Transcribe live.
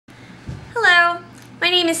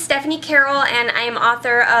name is Stephanie Carroll and I am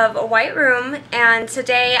author of White Room, and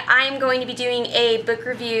today I am going to be doing a book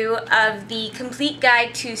review of The Complete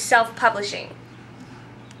Guide to Self-Publishing.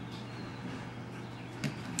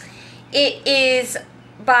 It is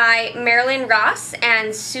by Marilyn Ross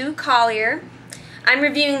and Sue Collier. I'm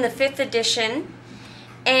reviewing the 5th edition,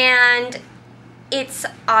 and it's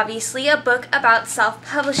obviously a book about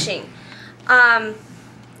self-publishing.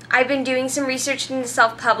 I've been doing some research into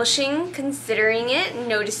self-publishing, considering it,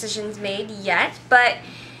 no decisions made yet, but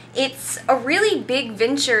it's a really big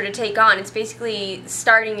venture to take on. It's basically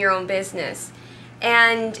starting your own business,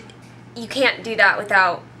 and you can't do that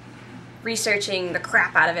without researching the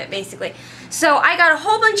crap out of it, basically. So I got a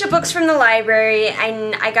whole bunch of books from the library,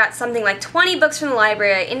 and I got something like 20 books from the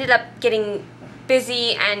library. I ended up getting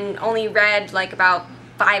busy and only read like about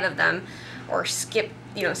 5 of them, or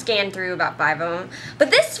scanned through about 5 of them.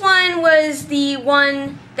 But this one was the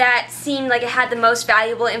one that seemed like it had the most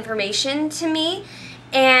valuable information to me,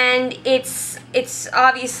 and it's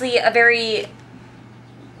obviously a very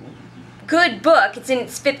good book. It's in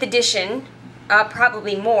its 5th edition,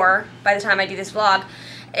 probably more by the time I do this vlog.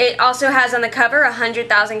 It also has on the cover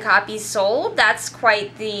 100,000 copies sold. That's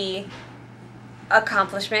quite the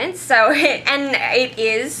accomplishment. So, and it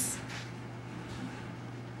is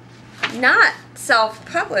not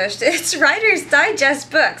self-published. It's Writer's Digest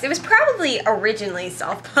books. It was probably originally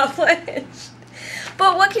self-published.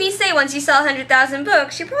 But what can you say? Once you sell 100,000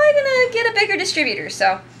 books, you're probably going to get a bigger distributor.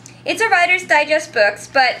 So it's a Writer's Digest books.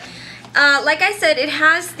 But like I said, it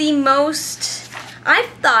has the most, I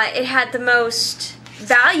thought it had the most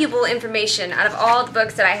valuable information out of all the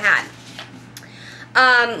books that I had.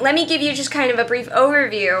 Let me give you just kind of a brief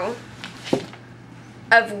overview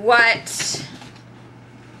of what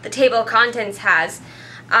the table of contents has.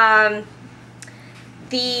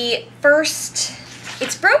 The first,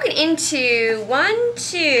 it's broken into 1,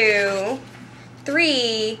 2,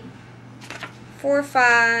 3, 4,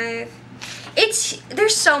 5.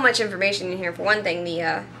 There's so much information in here. For one thing,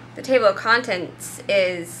 the table of contents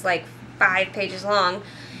is like 5 pages long,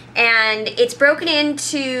 and it's broken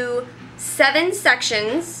into 7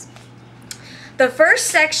 sections. The first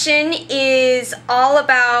section is all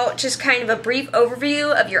about just kind of a brief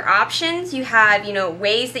overview of your options. You have,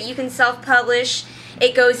 ways that you can self-publish.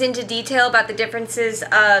 It goes into detail about the differences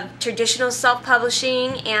of traditional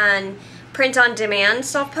self-publishing and print-on-demand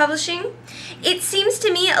self-publishing. It seems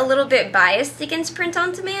to me a little bit biased against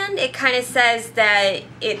print-on-demand. It kind of says that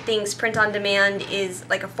it thinks print-on-demand is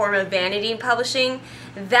like a form of vanity in publishing.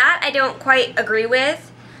 That I don't quite agree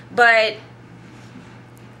with, but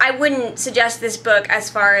I wouldn't suggest this book as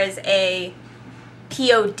far as a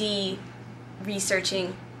POD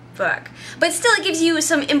researching book. But still, it gives you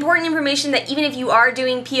some important information that even if you are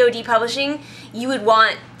doing POD publishing, you would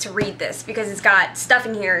want to read this, because it's got stuff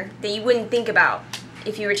in here that you wouldn't think about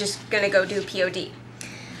if you were just going to go do POD.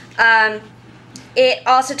 It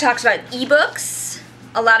also talks about ebooks.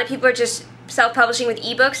 A lot of people are just self-publishing with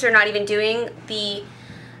ebooks. They're not even doing the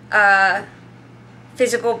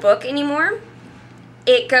physical book anymore.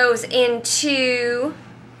 It goes into,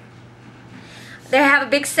 they have a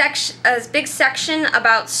big section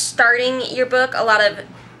about starting your book. A lot of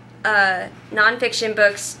nonfiction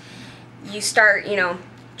books, you start,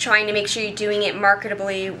 trying to make sure you're doing it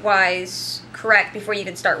marketably wise, correct, before you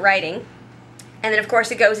can start writing. And then of course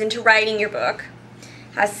it goes into writing your book.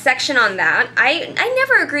 Has a section on that. I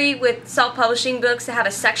never agree with self-publishing books to have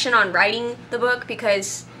a section on writing the book,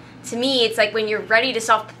 because to me, it's like when you're ready to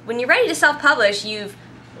self-publish, you've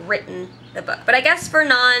written the book. But I guess for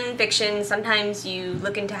non-fiction, sometimes you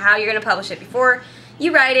look into how you're going to publish it before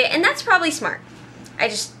you write it, and that's probably smart.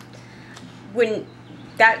 That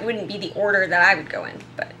wouldn't be the order that I would go in,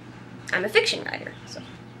 but I'm a fiction writer, so.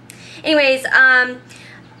 Anyways,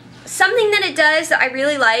 something that it does that I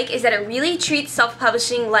really like is that it really treats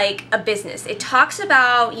self-publishing like a business. It talks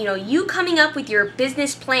about, you coming up with your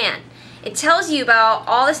business plan. It tells you about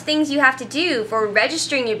all the things you have to do for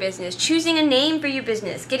registering your business, choosing a name for your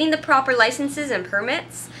business, getting the proper licenses and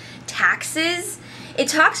permits, taxes. It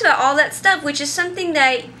talks about all that stuff, which is something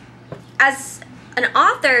that, as an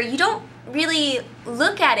author, you don't really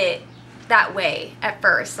look at it that way at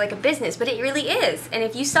first, like a business, but it really is. And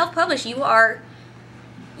if you self-publish, you are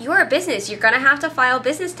a business. You're going to have to file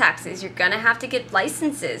business taxes. You're going to have to get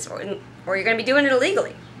licenses, or you're going to be doing it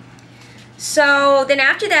illegally. So then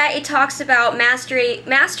after that, it talks about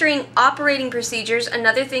mastering operating procedures,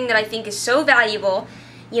 another thing that I think is so valuable.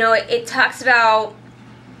 It talks about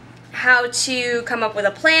how to come up with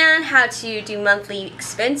a plan, how to do monthly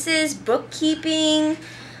expenses, bookkeeping,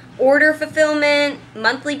 order fulfillment,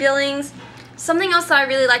 monthly billings. Something else that I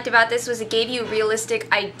really liked about this was it gave you a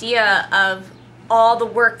realistic idea of all the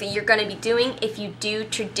work that you're going to be doing if you do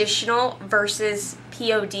traditional versus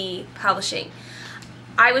POD publishing.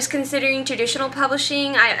 I was considering traditional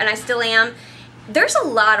publishing, and I still am. There's a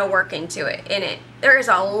lot of work in it. There is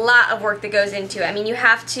a lot of work that goes into it. I mean,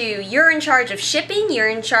 you're in charge of shipping, you're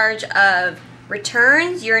in charge of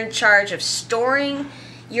returns, you're in charge of storing,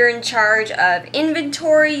 you're in charge of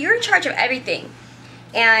inventory, you're in charge of everything.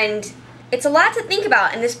 And it's a lot to think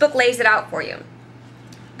about, and this book lays it out for you.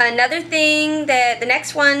 Another thing the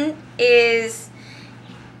next one is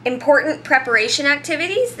important preparation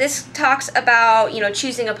activities. This talks about,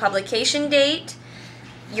 choosing a publication date,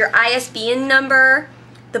 your ISBN number,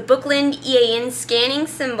 the Bookland EAN scanning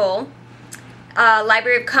symbol,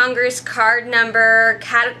 Library of Congress card number,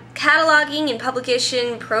 cataloging and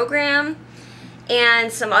publication program, and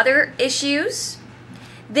some other issues.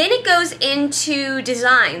 Then it goes into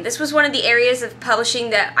design. This was one of the areas of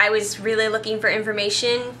publishing that I was really looking for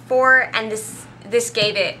information for, and this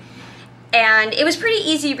gave it. And it was pretty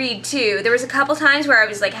easy read too. There was a couple times where I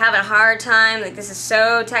was like having a hard time, like this is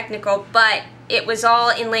so technical, but it was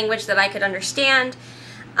all in language that I could understand.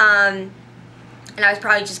 And I was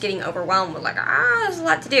probably just getting overwhelmed with like, there's a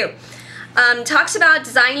lot to do. Talks about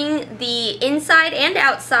designing the inside and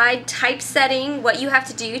outside, typesetting, what you have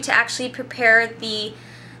to do to actually prepare the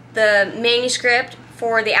manuscript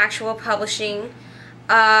for the actual publishing,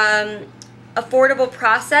 affordable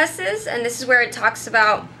processes, and this is where it talks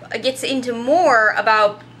about, it gets into more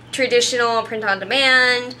about traditional print on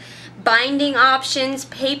demand, binding options,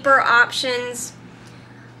 paper options.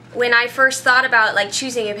 When I first thought about like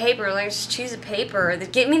choosing a paper, like just choose a paper,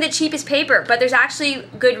 give me the cheapest paper, but there's actually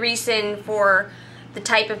good reason for the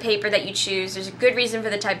type of paper that you choose. There's a good reason for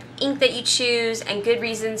the type of ink that you choose, and good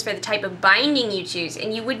reasons for the type of binding you choose,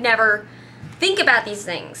 and you would never think about these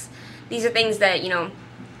things. These are things that,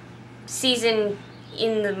 seasoned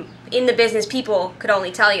in the business people could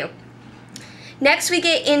only tell you. Next we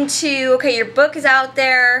get into, okay, your book is out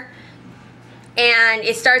there, and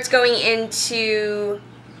it starts going into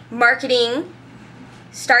marketing,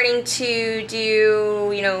 starting to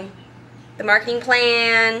do, the marketing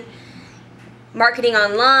plan, marketing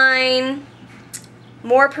online,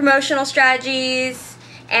 more promotional strategies,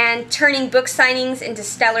 and turning book signings into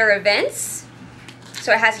stellar events.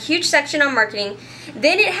 So it has a huge section on marketing.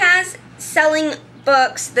 Then it has selling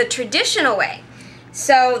books the traditional way.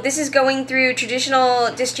 So this is going through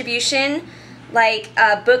traditional distribution, like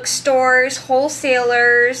bookstores,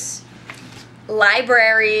 wholesalers,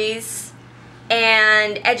 libraries,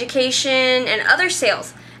 and education and other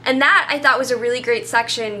sales. And that I thought was a really great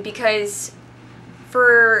section, because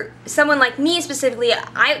for someone like me specifically,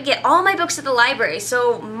 I get all my books at the library,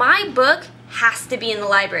 so my book has to be in the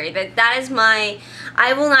library. That is I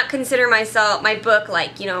will not consider my book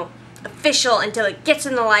like, official until it gets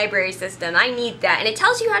in the library system. I need that, and it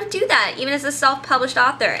tells you how to do that even as a self-published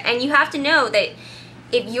author. And you have to know that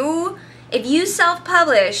if you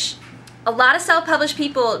self-publish, a lot of self-published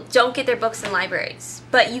people don't get their books in libraries,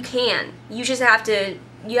 but you can. You just have to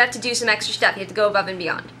do some extra stuff. You have to go above and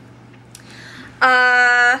beyond.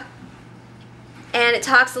 And it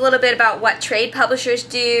talks a little bit about what trade publishers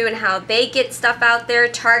do and how they get stuff out there,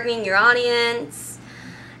 targeting your audience,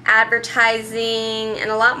 advertising, and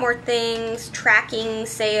a lot more things, tracking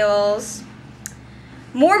sales,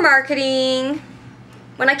 more marketing.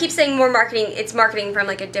 When I keep saying more marketing, it's marketing from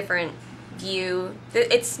like a different view.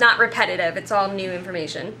 It's not repetitive, it's all new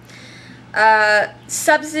information.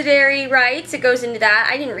 Subsidiary rights, it goes into that.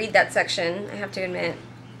 I didn't read that section, I have to admit.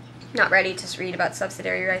 Not ready to read about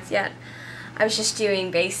subsidiary rights yet. I was just doing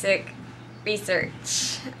basic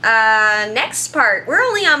research. Next part, we're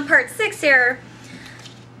only on part 6 here.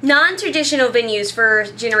 Non-traditional venues for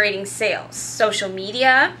generating sales. Social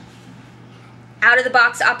media,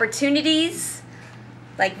 out-of-the-box opportunities,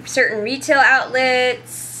 like certain retail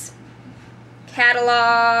outlets,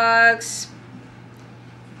 catalogs,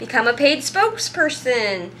 become a paid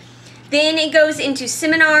spokesperson. Then it goes into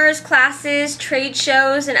seminars, classes, trade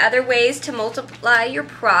shows, and other ways to multiply your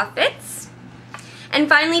profits. And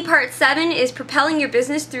finally, part 7 is propelling your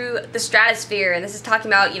business through the stratosphere. And this is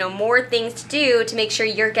talking about, more things to do to make sure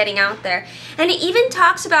you're getting out there. And it even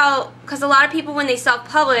talks about, because a lot of people when they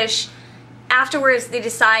self-publish, afterwards they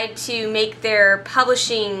decide to make their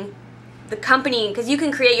publishing the company, because you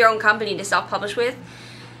can create your own company to self-publish with.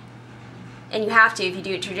 And you have to if you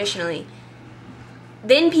do it traditionally.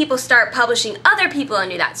 Then people start publishing other people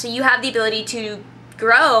under that. So you have the ability to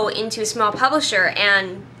grow into a small publisher,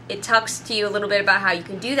 and it talks to you a little bit about how you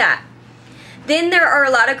can do that. Then there are a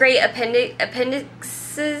lot of great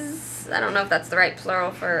appendixes. I don't know if that's the right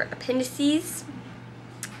plural for appendices.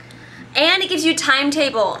 And it gives you a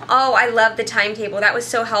timetable. Oh, I love the timetable. That was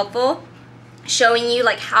so helpful, showing you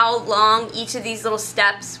like how long each of these little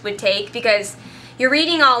steps would take, because you're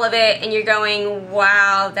reading all of it and you're going,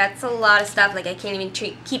 wow, that's a lot of stuff. Like I can't even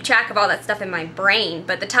keep track of all that stuff in my brain.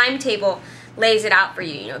 But the timetable lays it out for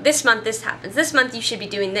you. You know, this month this happens. This month you should be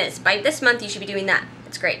doing this. By this month you should be doing that.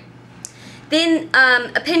 It's great. Then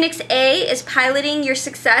Appendix A is piloting your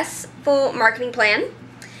successful marketing plan.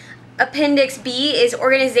 Appendix B is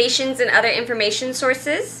organizations and other information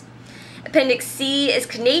sources. Appendix C is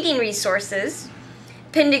Canadian resources.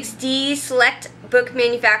 Appendix D, select book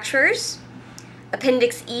manufacturers.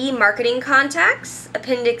 Appendix E, marketing contacts.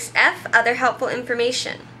 Appendix F, other helpful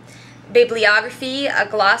information. Bibliography, a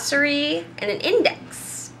glossary, and an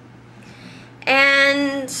index.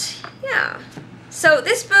 And yeah, so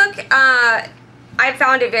this book, I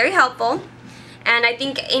found it very helpful. And I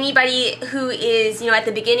think anybody who is, at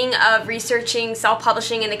the beginning of researching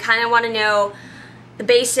self-publishing and they kind of want to know the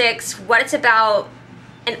basics, what it's about,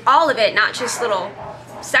 and all of it, not just little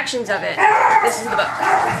sections of it, this is the book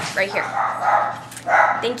right here.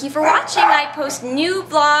 Thank you for watching. I post new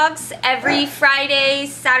vlogs every Friday,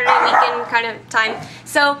 Saturday, weekend kind of time.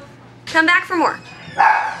 So come back for more.